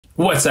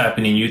What's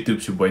happening YouTube?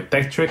 It's your boy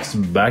Tech Tricks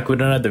back with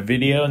another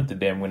video, and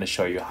today I'm going to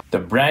show you the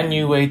brand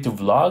new way to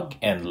vlog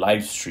and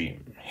live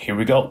stream. Here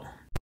we go.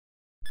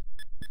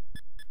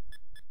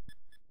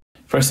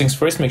 First things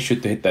first, make sure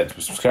to hit that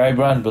subscribe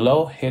button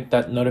below, hit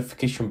that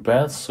notification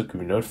bell so you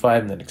can be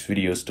notified when the next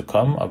videos to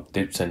come of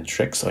tips and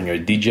tricks on your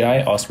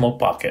DJI Osmo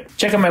Pocket.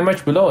 Check out my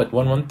merch below at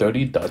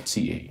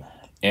 1130.ca.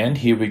 And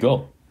here we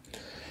go.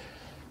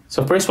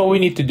 So first, what we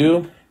need to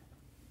do,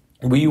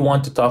 we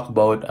want to talk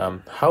about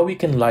how we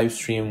can live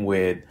stream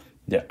with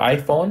the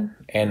iPhone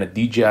and a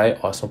DJI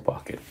Osmo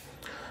Pocket.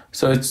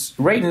 So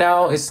right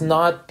now it's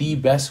not the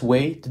best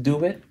way to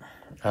do it.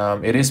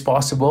 It is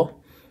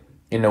possible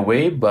in a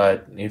way,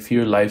 but if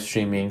you're live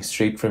streaming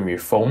straight from your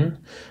phone,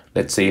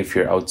 let's say if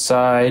you're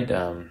outside,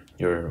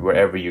 you're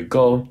wherever you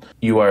go,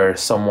 you are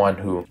someone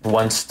who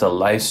wants to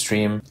live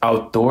stream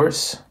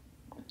outdoors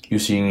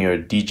using your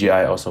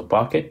DJI Osmo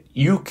Pocket,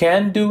 you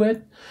can do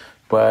it,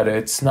 but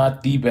it's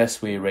not the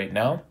best way right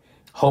now.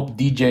 Hope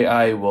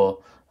DJI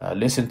will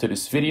listen to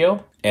this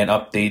video and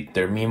update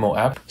their Mimo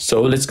app.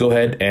 So let's go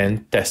ahead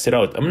and test it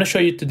out. I'm gonna show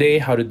you today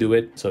how to do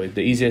it. So the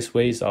easiest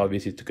way is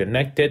obviously to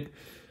connect it.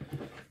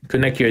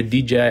 Connect your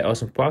DJI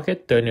Osmo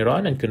Pocket, turn it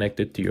on and connect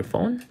it to your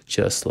phone,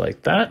 just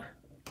like that.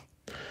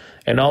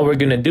 And all we're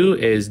gonna do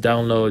is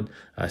download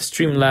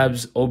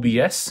Streamlabs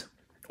OBS,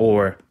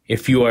 or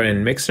if you are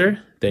in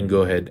Mixer, then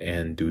go ahead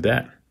and do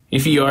that.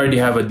 If you already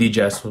have a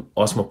DJI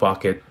Osmo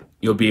Pocket,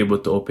 you'll be able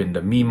to open the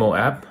Mimo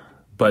app,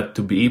 but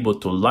to be able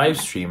to live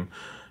stream,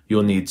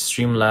 you'll need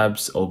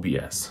Streamlabs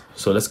OBS.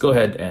 So let's go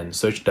ahead and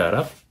search that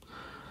up.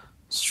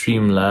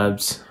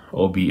 Streamlabs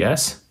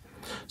OBS.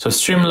 So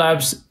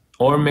Streamlabs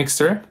or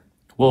Mixer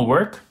will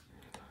work.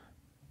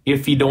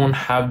 If you don't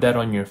have that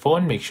on your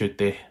phone, make sure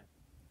to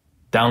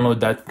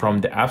download that from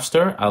the App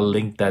Store. I'll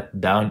link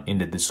that down in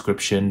the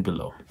description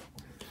below.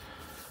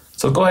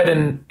 So go ahead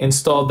and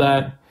install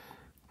that.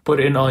 Put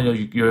in all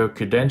your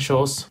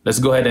credentials. Let's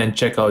go ahead and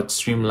check out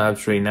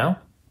Streamlabs right now.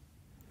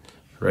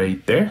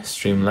 Right there,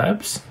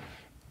 Streamlabs.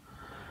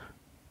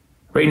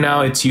 Right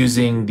now it's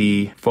using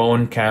the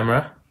phone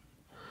camera,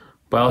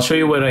 but I'll show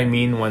you what I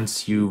mean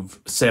once you've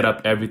set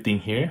up everything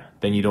here,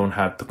 then you don't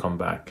have to come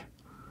back.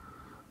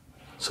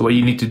 So what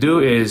you need to do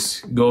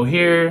is go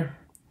here,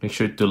 make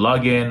sure to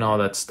log in, all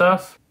that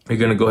stuff. You're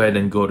gonna go ahead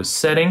and go to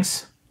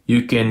settings.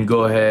 You can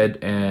go ahead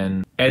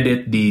and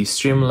edit the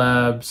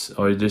Streamlabs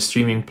or the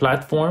streaming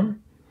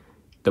platform,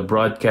 the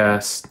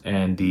broadcast,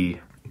 and you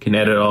can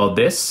edit all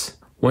this.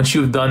 Once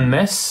you've done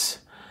this,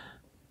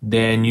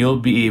 then you'll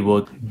be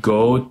able to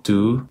go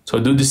to, so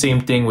do the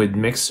same thing with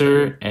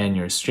Mixer and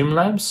your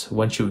Streamlabs.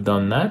 Once you've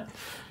done that,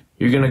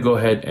 you're gonna go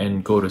ahead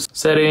and go to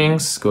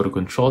settings, go to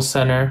control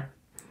center,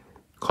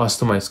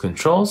 customize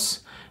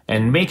controls,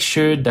 and make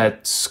sure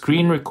that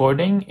screen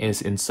recording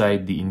is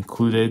inside the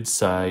included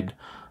side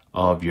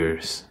of your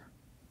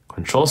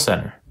control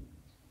center.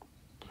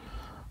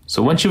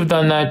 So once you've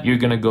done that, you're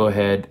gonna go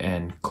ahead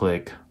and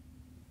click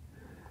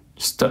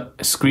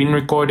screen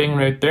recording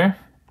right there.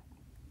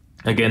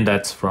 Again,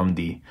 that's from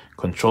the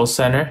control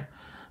center.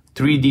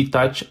 3D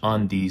touch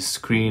on the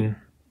screen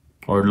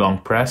or long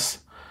press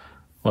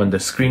on the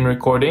screen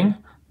recording.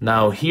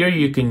 Now here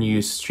you can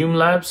use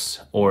Streamlabs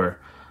or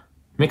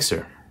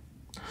Mixer.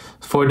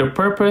 For the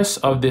purpose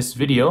of this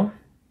video,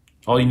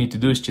 all you need to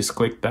do is just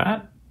click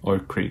that or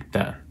click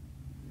that.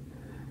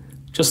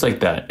 Just like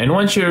that. And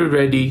once you're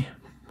ready,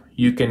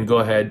 you can go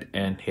ahead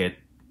and hit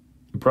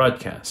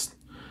broadcast.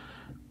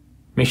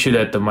 Make sure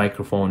that the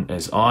microphone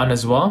is on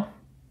as well,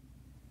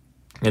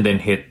 and then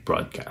hit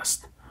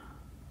broadcast.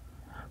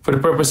 For the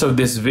purpose of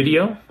this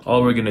video,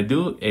 all we're gonna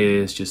do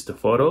is just the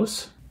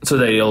photos, so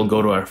that it'll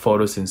go to our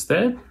photos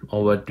instead.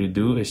 All what we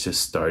do is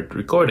just start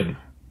recording.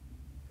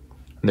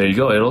 There you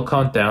go, it'll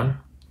count down,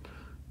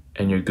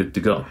 and you're good to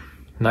go.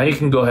 Now you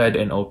can go ahead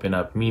and open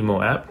up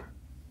Mimo app.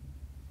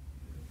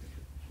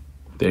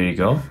 There you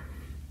go.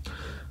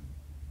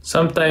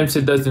 Sometimes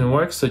it doesn't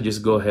work, so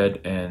just go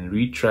ahead and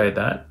retry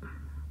that.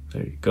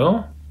 There you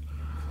go.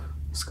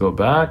 Let's go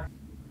back.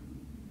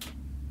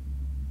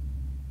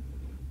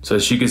 So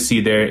as you can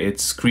see there,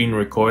 it's screen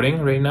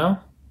recording right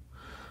now.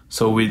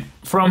 So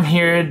from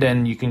here,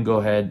 then you can go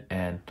ahead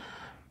and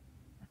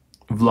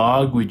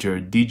vlog with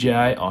your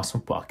DJI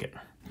Osmo Pocket.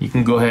 You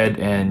can go ahead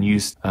and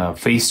use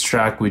face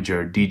track with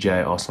your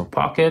DJI Osmo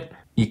Pocket.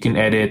 You can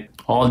edit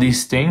all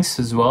these things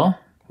as well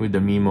with the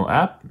Mimo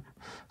app.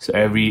 So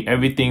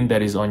everything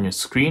that is on your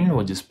screen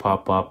will just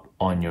pop up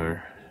on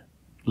your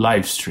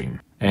live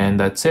stream. And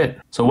that's it.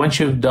 So once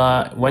you're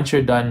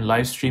done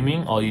live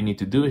streaming, all you need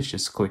to do is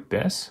just click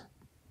this.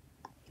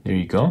 There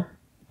you go.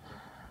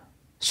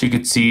 So you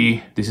could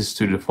see this is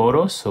to the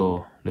photo.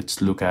 So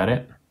let's look at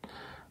it.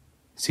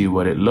 See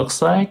what it looks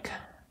like.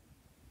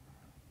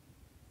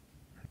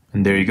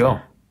 And there you go.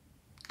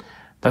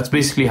 That's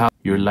basically how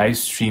your live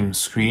stream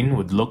screen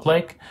would look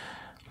like.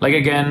 Like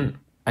again,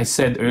 I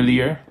said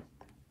earlier,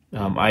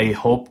 I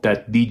hope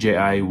that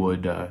DJI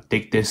would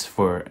take this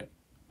for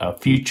a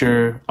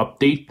future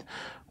update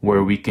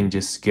where we can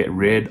just get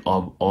rid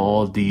of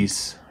all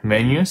these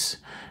menus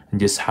and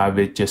just have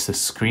it just a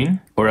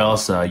screen, or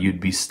else you'd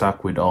be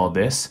stuck with all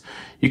this.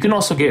 You can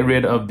also get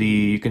rid of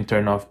you can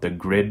turn off the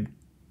grid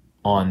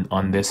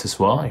on this as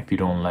well if you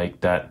don't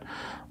like that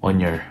on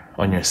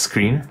your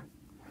screen.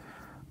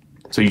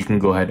 So you can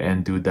go ahead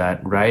and do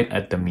that right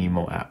at the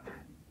Mimo app.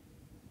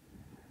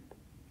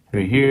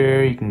 Right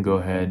here, you can go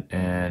ahead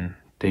and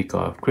take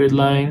off grid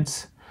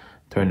lines,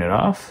 turn it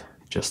off,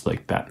 just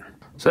like that.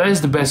 So that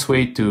is the best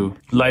way to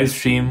live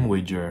stream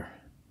with your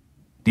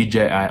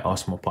DJI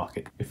Osmo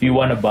Pocket. If you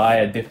want to buy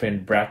a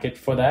different bracket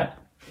for that,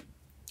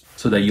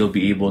 so that you'll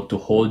be able to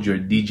hold your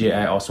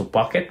DJI Osmo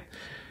Pocket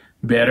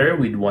better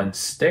with one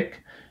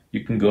stick,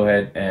 you can go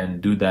ahead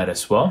and do that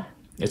as well.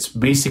 It's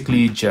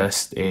basically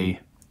just a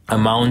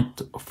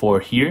mount for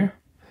here,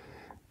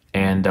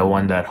 and the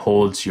one that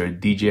holds your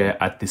DJI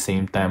at the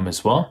same time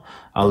as well.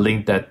 I'll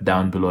link that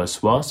down below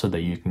as well, so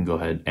that you can go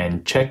ahead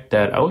and check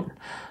that out.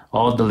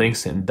 All the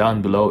links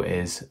down below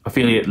is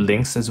affiliate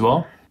links as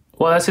well.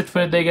 Well, that's it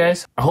for today,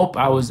 guys. I hope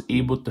I was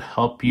able to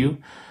help you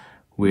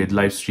with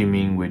live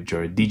streaming with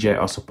your DJI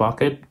Osmo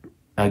Pocket.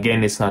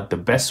 Again, it's not the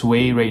best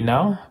way right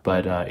now,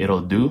 but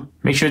it'll do.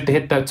 Make sure to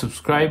hit that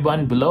subscribe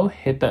button below,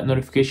 hit that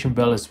notification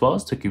bell as well,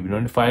 so keep you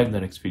notified of the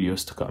next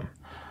videos to come.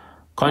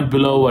 Comment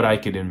below what I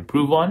could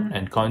improve on,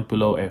 and comment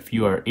below if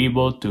you are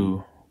able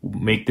to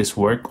make this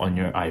work on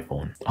your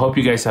iPhone. I hope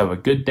you guys have a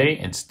good day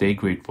and stay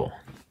grateful.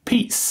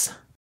 Peace.